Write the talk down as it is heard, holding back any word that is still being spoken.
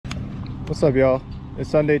What's up, y'all? It's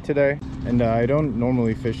Sunday today, and I don't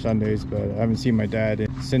normally fish Sundays, but I haven't seen my dad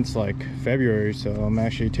since like February, so I'm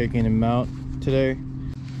actually taking him out today.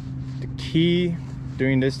 The key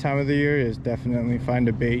during this time of the year is definitely find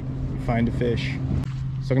a bait, find a fish.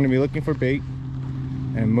 So I'm going to be looking for bait,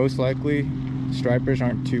 and most likely stripers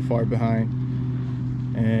aren't too far behind.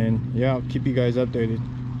 And yeah, I'll keep you guys updated.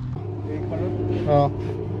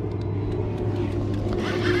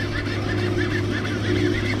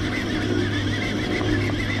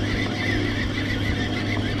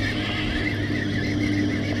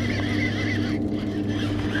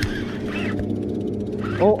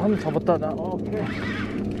 한 번 잡았다. 나 오케이.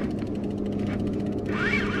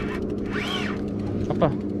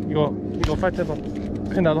 아빠 이거 파이트 해봐.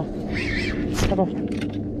 그냥 놔둬. 잡아.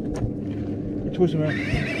 조심해.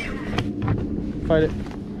 파이트.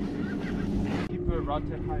 Keep your rod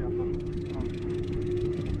tip high, 아빠.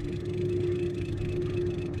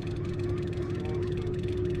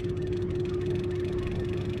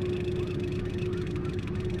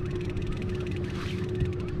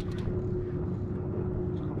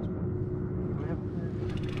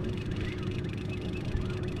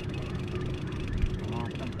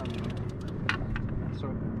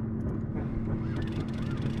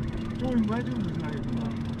 이거 해주면 무슨 말이구나.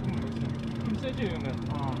 힘 세지 이거는.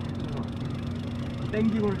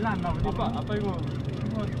 땡기고 안 나오지? 아빠 이거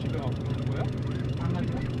집에 올 거야? 안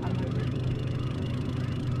나지? 안 나지?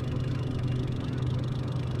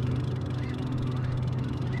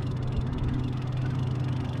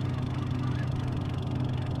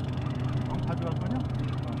 가져갈 거냐?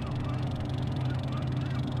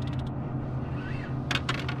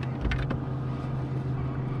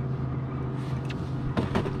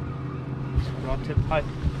 Rod tip high.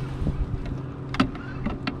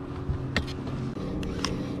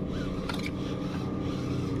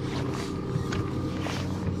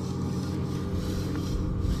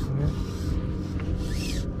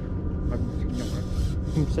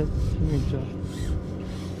 힘 있죠.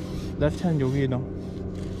 Left hand 여기에 넣어.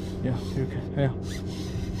 야 이렇게. 야.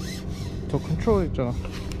 저 컨트롤 있잖아.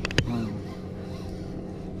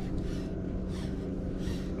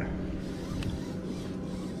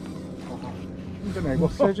 힘드네 이거.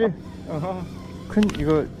 세지? 큰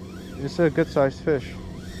이거 it's a good sized fish.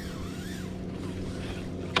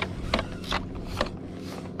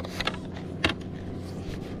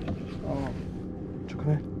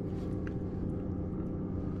 잠깐만.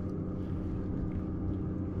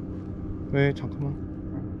 왜 잠깐만.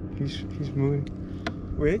 He's moving.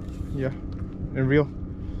 Wait. Yeah. And reel.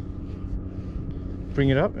 Bring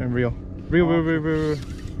it up and reel. Reel.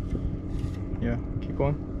 Yeah. Keep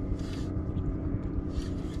going.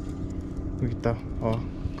 여기 있다.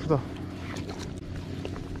 크다.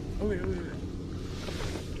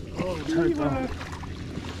 잘했다.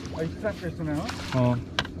 익사트 했으네요.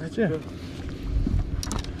 알지?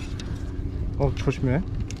 조심해.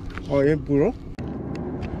 얘 뭐야?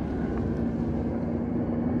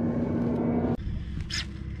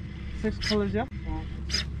 Six colors야?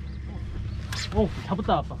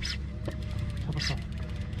 잡았다 아빠. 잡았어.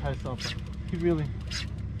 잘했어 아빠. Keep reeling.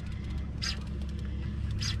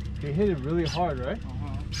 They hit it really hard, right?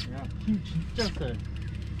 Yeah. 힘 진짜 세.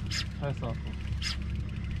 잘했어 아빠.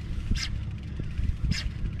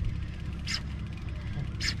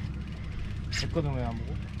 내 거는 왜 안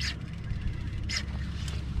보고?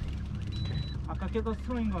 아까 깨서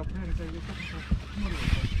스트로인 것 같아. 그래서 이게 조금 더 힘으로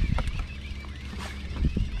있어.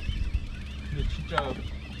 근데 진짜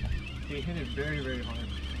they hit it very very hard.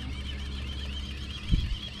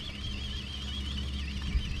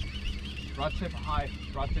 Rod tip high,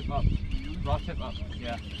 rod tip up, rod tip up.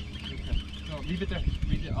 Yeah. Okay. No, leave it there.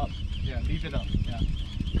 Leave it up. Yeah, leave it up. Yeah.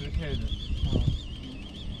 그렇게 해야 돼.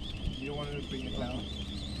 You don't want to bring it down.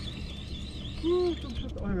 좀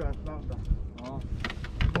쳤다. 나왔다.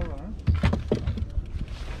 뭐라?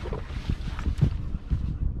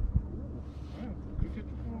 이렇게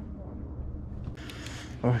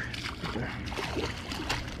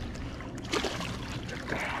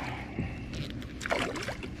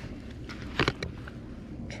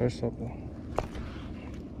잘 써봐.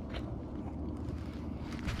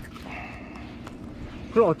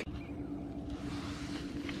 그럼 어떻게?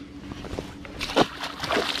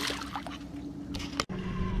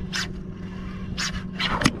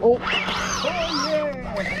 예!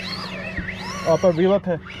 아빠 reel up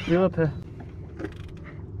해. 네가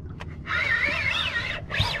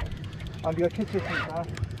캐치했으니까.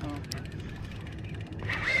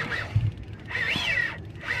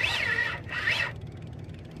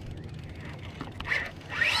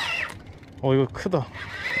 이거 크다.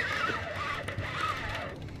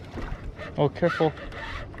 careful.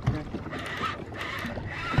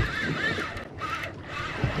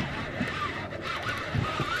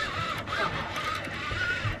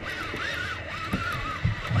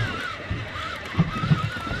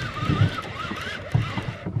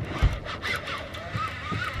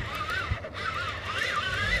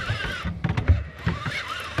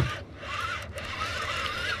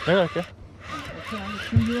 내가 할게.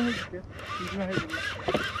 진중해줄게. 진중해줄게.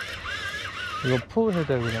 이거 풀 해야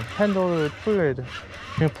돼. 그냥 핸들을 풀 해야 돼.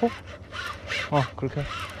 그냥 풀? 그렇게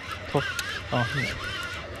풀.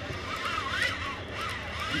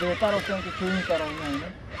 근데 왜 따라오지 않고 조용히 따라오냐 얘는?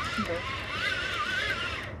 근데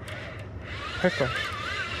할까?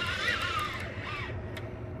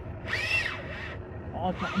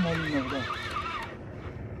 조금 멀리 있나 보다.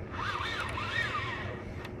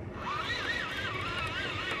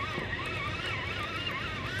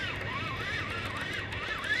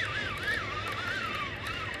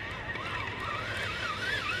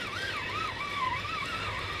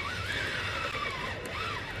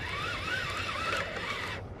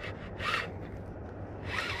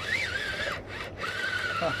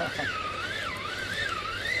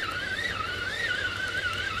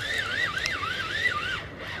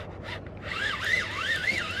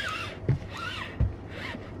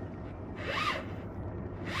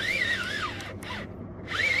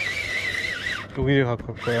 여기를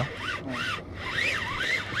가까울 거야.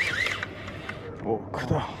 오,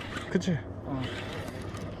 크다. 그치?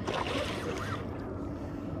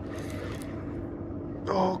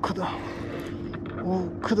 크다. 오,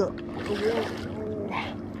 크다.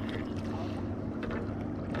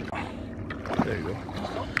 There you go.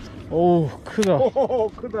 오, 크다. 오,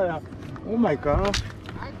 크다야. 오 마이 갓.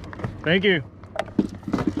 Thank you.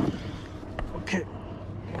 오케이.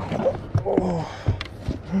 오,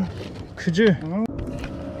 크지?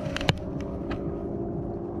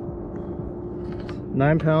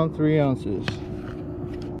 9 pounds 3 ounces.